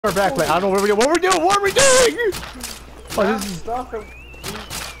Our backplate. I don't know what we're doing. What we're doing? What are we doing? Oh, this is stuff and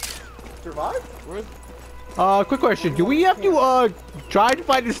survive? quick question. Do we have to try to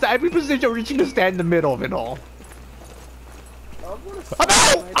find the standing position, or are we just gonna stand in the middle of it all? I'm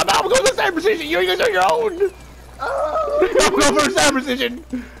out! I'm out! I'm going to the stand position! You guys are your own! I'm going for a stand position!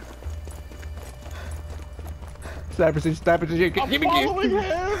 Stand position, stand position. Give me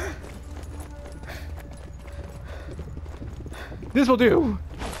him! This will do.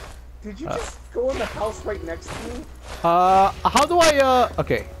 Did you just go in the house right next to me? How do I,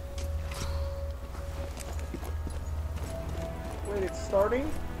 okay. Wait, it's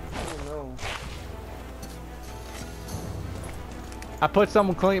starting? Oh no. I put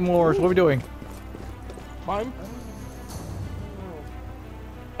some claymores. What are we doing? Mine?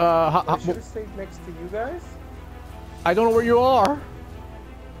 I should have stayed next to you guys? I don't know where you are. Are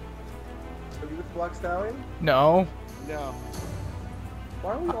you with Black Stallion? No. No.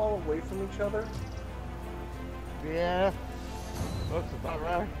 Why are we all away from each other? Yeah. Looks about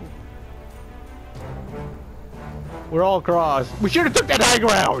right. We're all across. We should have took that high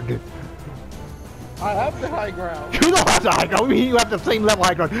ground. I have the high ground. You don't have the high ground. You have the same level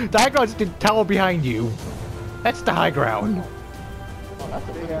high ground. The high ground is the tower behind you. That's the high ground. Oh, that's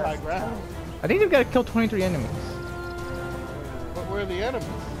a big high ground. I think they've got to kill 23 enemies. But where are the enemies?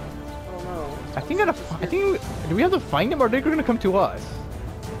 I don't know. Do we have to find them, or are they going to come to us?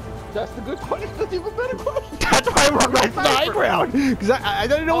 That's the good question. That's the even better question. That's why we're right to the high ground. Because I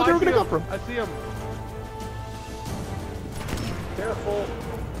didn't know where they were going to come from. I see them. Careful.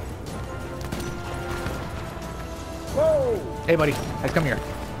 Whoa! Hey, buddy. Let's come here.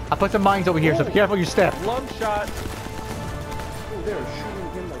 I put some mines over here, so be careful your step. Lung shot. Oh, they're shooting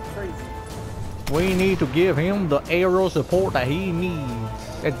him like crazy. We need to give him the aerial support that he needs.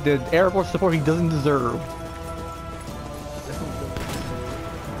 The aerial support he doesn't deserve.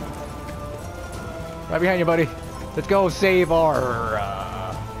 Right behind you, buddy. Let's go save our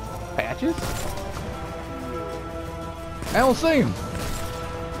patches. I don't see him.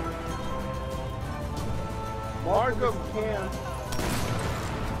 Mark him can.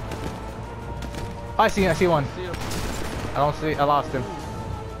 I see one. I don't see. I lost him.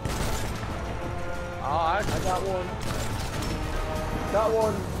 Oh, I got one. Got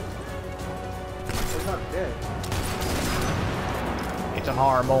one. He's not dead. It's a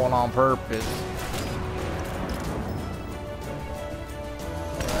hormone on purpose.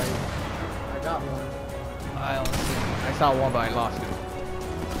 Alright. I got one. I don't see him. I saw one, but I lost it.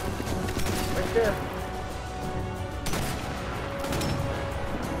 Right there.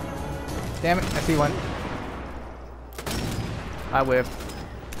 Damn it! I see one. I whiffed.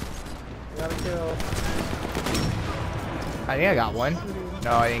 Gotta kill. I think I got one.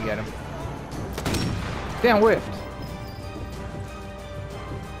 No, I didn't get him. Damn, whiffed.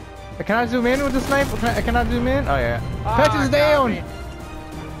 Can I zoom in with the sniper? Can I zoom in? Oh yeah. Patch is down.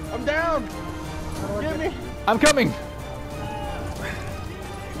 I'm down. Get me. I'm coming.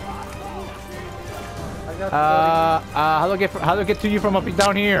 I got how do I get to you from up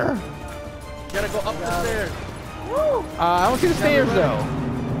down here? You gotta go up the stairs. Woo! I don't see the stairs though.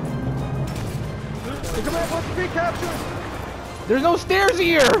 The command wants to be captured. There's no stairs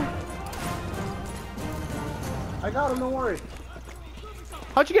here. I got him, don't worry.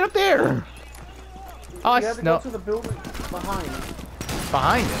 How'd you get up there? Oh, You have to go to the building behind.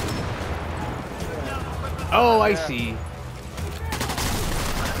 Behind it. Oh, I see.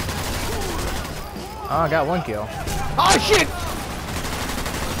 Oh, I got one kill. Oh shit!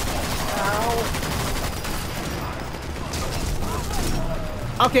 Ow.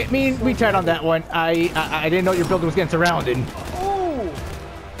 Okay, we tried on that one. I didn't know your building was getting surrounded. Oh!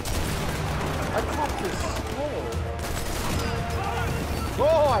 I caught this skull.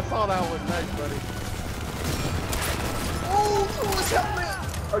 Oh, I saw that one. Nice, buddy. Oh, what's happening?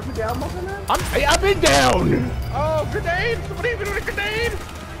 Are you down, Muffin? I've been down! Oh, grenade! Somebody hit me with a grenade!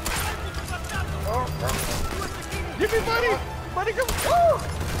 Oh. Give me buddy! Buddy, come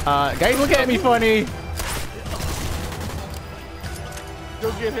on! Guys, look at me funny.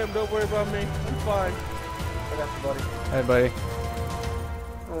 Go get him, don't worry about me. I'm fine. I got you, buddy. Hey, buddy.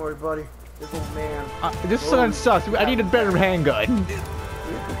 Don't worry, buddy. This old man. This gun sucks. I need a better handgun.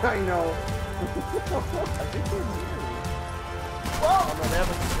 I know. I think they're near. Oh, no,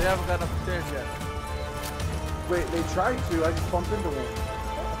 they haven't got upstairs yet. Wait, they tried to. I just bumped into one.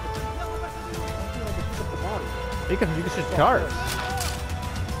 You can shoot cars.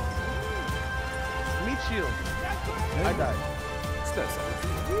 Meat shield. I died.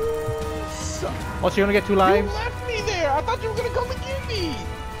 Also, you only get 2 lives? You left me there! I thought you were gonna come and get me!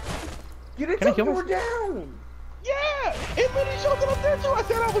 You didn't Can I tell kill me you myself? were down! Yeah! It literally showed it up there too. I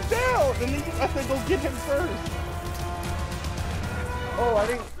said I was down, and then I said go get him first. Oh, I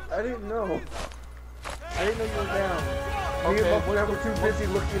didn't know. I didn't know you were down. Me and Buffalo were too busy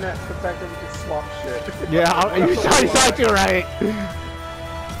looking at the fact that we could swap shit. Yeah, you thought you were right.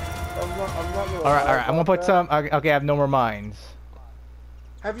 I'm not really. Alright, I'm gonna put some. Okay, I have no more mines.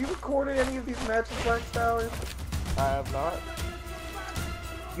 Have you recorded any of these matches, Black Stowers? I have not.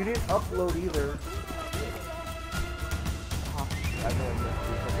 You didn't upload either. I know I missed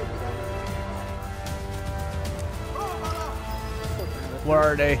Where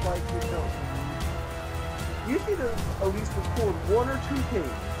are they? You need to at least record 1 or 2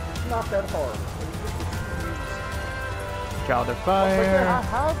 things. It's not that hard. Child of I Fire.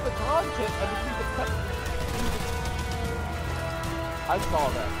 have the content. I just need to cut. I saw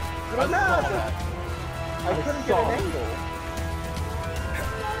that. I saw that. I couldn't get an angle.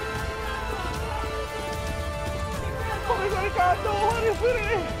 Oh my God, no, what is it?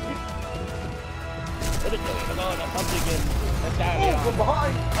 What is going on? Something in Italia. Oh, from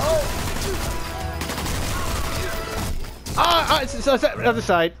behind. Oh. It's the other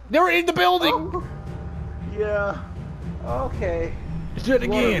side. They were in the building. Oh. Yeah. Okay. Let's do it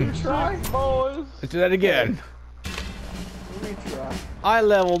again. Try, boys. Let's do that again. Let me try. I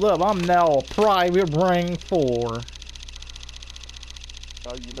leveled up. I'm now a private rank 4.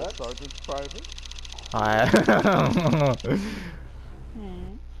 Are you not Sergeant Private?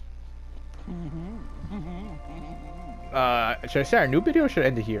 Should I start a new video or should I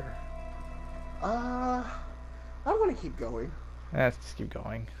end it here? I want to keep going. Let's just keep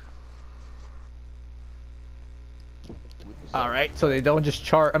going. Alright, so they don't just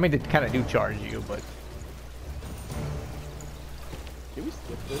charge. I mean, they kind of do charge you, but. Can we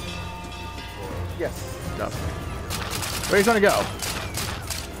skip this? Yes. No. Where you gonna go?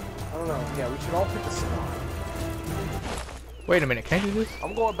 I don't know. Yeah, we should all pick a spot. Wait a minute, can I do this?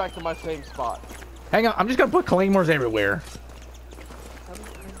 I'm going back to my same spot. Hang on, I'm just gonna put claymores everywhere.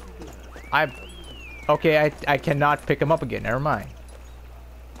 Okay, I cannot pick them up again. Never mind.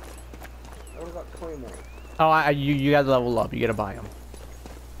 What about Claymore? Oh, you gotta level up. You gotta buy them.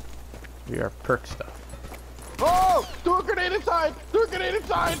 Your perk stuff. Oh! Do a grenade inside! Do a grenade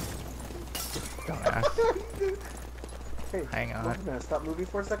inside! Dumbass. Hey, hang on. Wait a minute, stop moving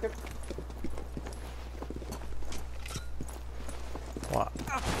for a second. What?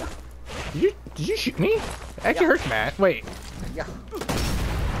 Did you shoot me? It actually hurts, man. Wait. Yeah.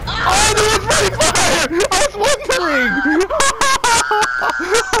 Oh, there was really fire! I was wondering!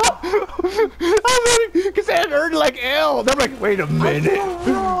 Because that hurt like hell. I'm like, wait a minute.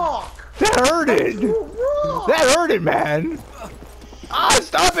 That hurted. That hurted, man. Ah,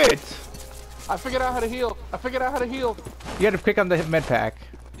 stop it! I figured out how to heal. I figured out how to heal. You gotta pick on the med pack.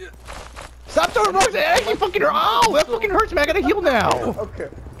 Stop throwing rocks! It actually fucking hurts. Oh, that fucking hurts, man. I gotta heal now. Okay.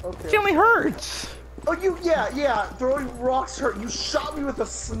 It only hurts. Oh, yeah. Throwing rocks hurt. You shot me with a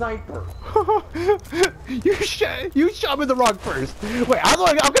sniper. you shot me with the rock first. Wait, how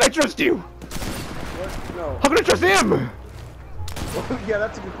can I trust you? What? No. How can I trust him? Yeah,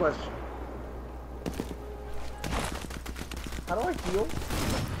 that's a good question. How do I heal?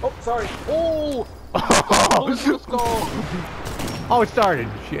 Oh, sorry. Oh! Oh, it started.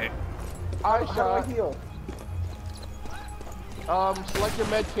 Shit. How do I heal? Select your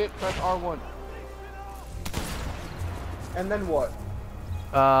med kit, press R1. And then what?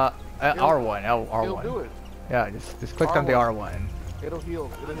 R1. R1. It'll do it. Yeah, just click on the R1. It'll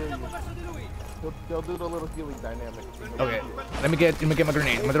heal. It'll heal you. They'll do the little healing dynamic. Okay. Let me get my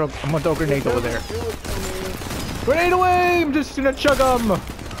grenade. I'm gonna throw grenades over there. Grenade away! I'm just gonna chug them.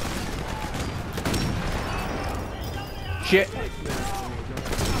 Shit.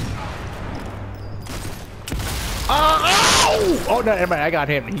 Ow! Oh no, never mind. I got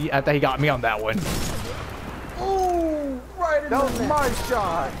him. I thought he got me on that one. Oh, right in That was my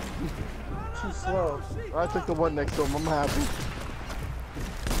shot. Too slow. I took the one next to him. I'm happy.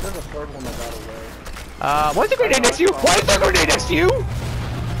 There's a third one that got away. Why's the grenade next to you? Why is the grenade next to you?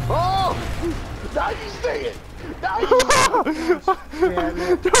 Oh! Now you see it! Now you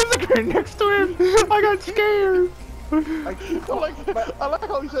There was a grenade next to him. I got scared. I like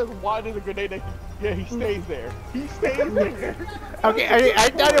how he says, why did the grenade next to you? Yeah, he stays there. He stays there. Okay, I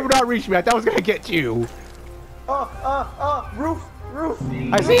thought it would not reach me. I thought it was gonna get you. Roof.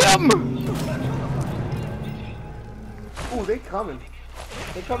 I see him. Ooh, they coming.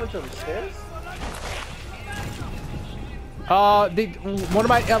 They coming to the stairs? One of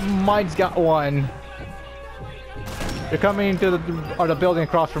my mines got one. They're coming to the building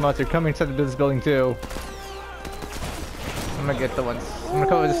across from us. They're coming to this building too. I'm gonna get the ones. I'm gonna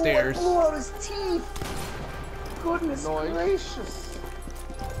cover the stairs. I blew out his teeth. Goodness gracious.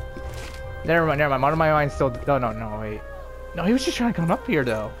 Never mind. One of my mind's still. No, wait. No, he was just trying to come up here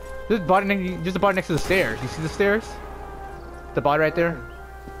though. There's a body next to the stairs. You see the stairs? The body right there?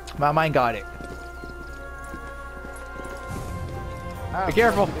 My mind got it. Be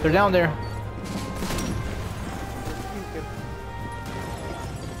careful, they're down there.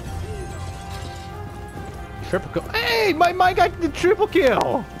 Triple kill. Hey, my mind got the triple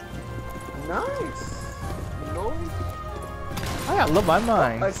kill. Nice. No. I love my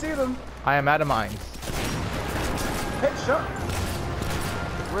mines. I see them. I am out of mines. Headshot.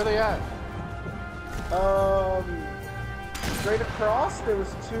 Where they at? Straight across, there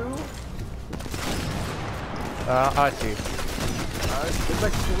was 2. I see. There's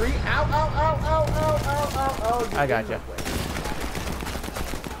like 3. Ow. I gotcha.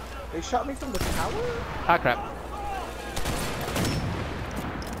 They shot me from the tower? Ah, crap.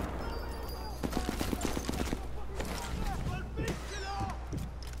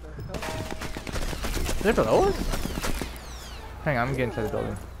 Is it below us? Hang on, I'm getting to the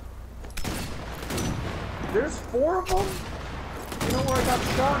building. There's 4 of them. You know where I got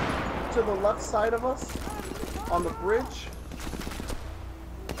shot? To the left side of us? On the bridge?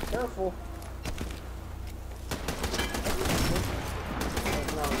 Careful.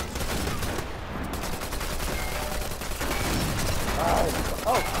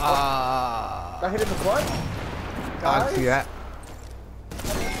 Got hit in the butt? I see that.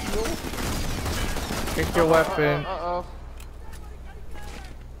 Pick your weapon.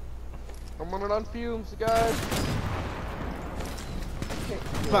 I'm running on fumes, guys.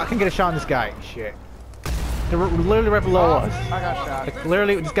 Fuck, I can get a shot on this guy. Shit. They're literally right below us. I got shot. Like,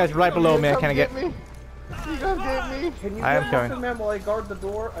 literally, this guy's right below me. I can't get. me. You gonna get me? Can you I am get coming. muffin man while I guard the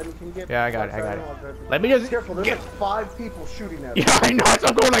door? I mean, can you get? Yeah, I got it. Let me just. Careful, there's Get... like 5 people shooting at me. Yeah, I know. So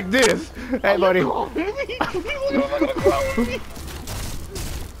I'm going like this. Hey, buddy.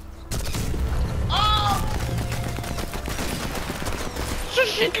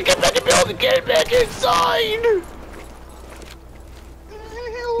 Shit, get back in the building. Get back inside.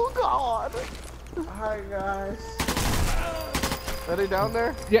 Oh God. Hi guys. Are they down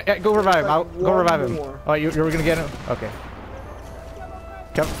there? Yeah, go revive him. I'll go revive him. more. Oh, you were gonna get him? Okay.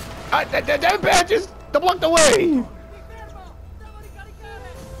 Come. Damn badges! Don't block the way!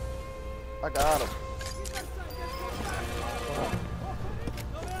 I got him.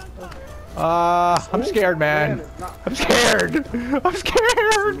 I'm scared, man. I'm scared. I'm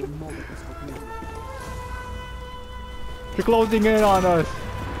scared. They're closing in on us.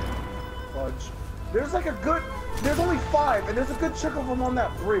 Fudge. There's like a good. There's only 5, and there's a good chunk of them on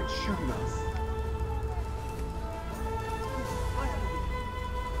that bridge shooting us.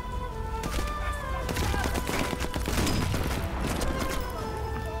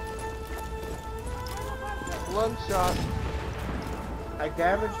 One shot. I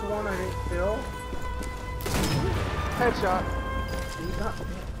damaged one, I didn't kill. Headshot. He's not.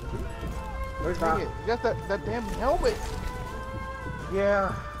 Where's Dang that? it. You got that damn helmet.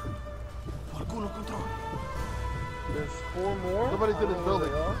 Yeah. There's 4 more. Somebody's in I this don't know where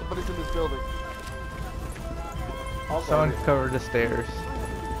building. they are. Somebody's in this building. I'll Someone guard it. covered the stairs.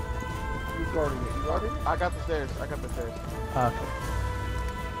 Who's guarding it? You guarding it? I got the stairs. I got the stairs. Okay.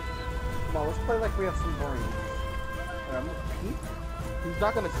 Come on, let's play like we have some brains. I'm gonna peek. He's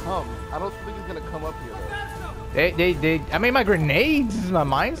not gonna come. I don't think he's gonna come up here though. They. I mean, my grenades. My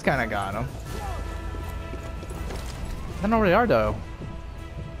mind's kind of got them. I don't know where they are though.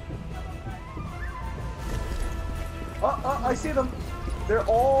 I see them. They're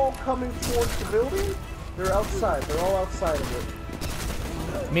all coming towards the building. They're outside. They're all outside of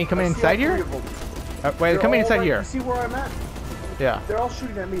it. You mean coming I see inside all here? 3 of them. Wait, They're coming all inside right- here. You see where I'm at? Yeah. They're all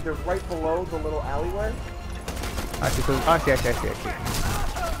shooting at me. They're right below the little alleyway. I see. I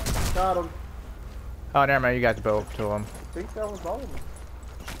see. Got them. Oh, never mind. You got both to them. I think that was all of them.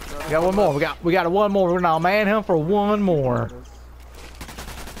 We got one more. We got one more. We're gonna man him for one more.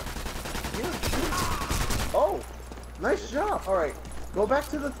 Oh, nice job. All right, go back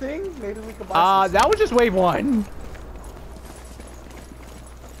to the thing. Maybe we can buy. Some That was just wave 1.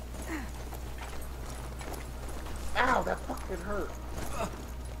 Ow, that fucking hurt.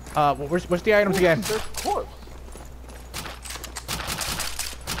 Where's the items again? There's corpse.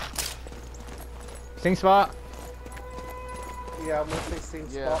 Same spot. Yeah, I'm gonna say same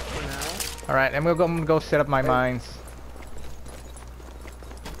spot for now. All right, I'm gonna go set up my mines.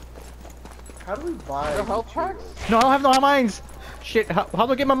 How do we buy The health materials? packs? No, I don't have no mines. Shit, how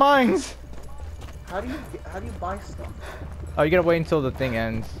do I get my mines? How do you buy stuff? Oh, you gotta wait until the thing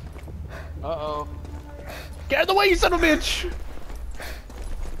ends. Uh-oh. Get out of the way, you son of a bitch! You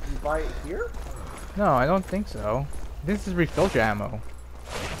buy it here? No, I don't think so. This is refilled your ammo.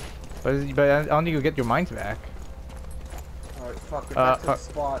 But I don't think you'll get your mines back. Alright, fuck, get back to the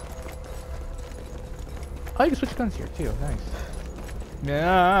spot. Oh, you can switch guns here too. Nice.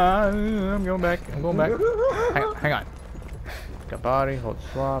 Yeah, I'm going back. I'm going back. hang on. Got body, hold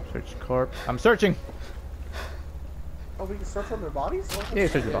swap, search corpse. I'm searching. Oh, we can search on their bodies? Yeah,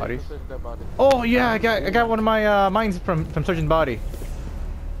 search the bodies. Oh yeah, I got one of my mines from searching the body.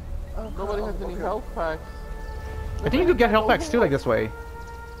 Oh, Nobody has any health packs. I think you could get health packs too, like this way.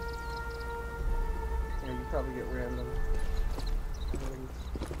 Yeah, you probably get random.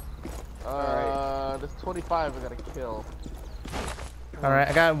 There's 25 I gotta kill. Alright,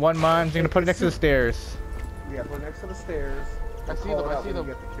 I got one mine. I'm just gonna put it next to the stairs. Yeah, put it next to the stairs. I see them, I see them.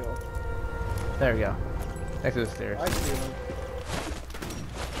 Get the kill. There we go. Next to the stairs. I see them.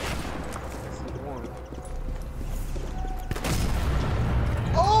 I see one.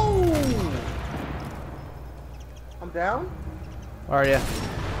 Oh! I'm down? Where are ya?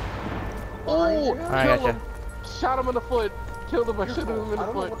 Oh! I Kill gotcha. him. Shot him in the foot. Killed him. I shot him in I the don't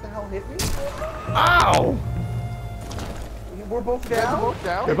know foot. what the hell hit me. Ow! We're both They're down? both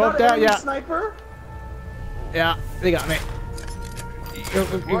down? They're both Not an down, enemy yeah. Sniper? Yeah, they got me.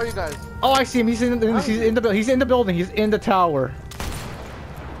 Where are you guys? Oh, I see him. He's in the he's in the building. He's in the tower.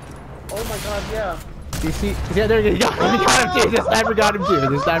 Oh my god, yeah. You see? Yeah, there you go. He got him too. This sniper got him too.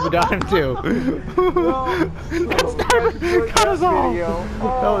 This sniper got him too. No. That sniper got us all. Video.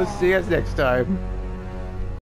 Oh, see us next time.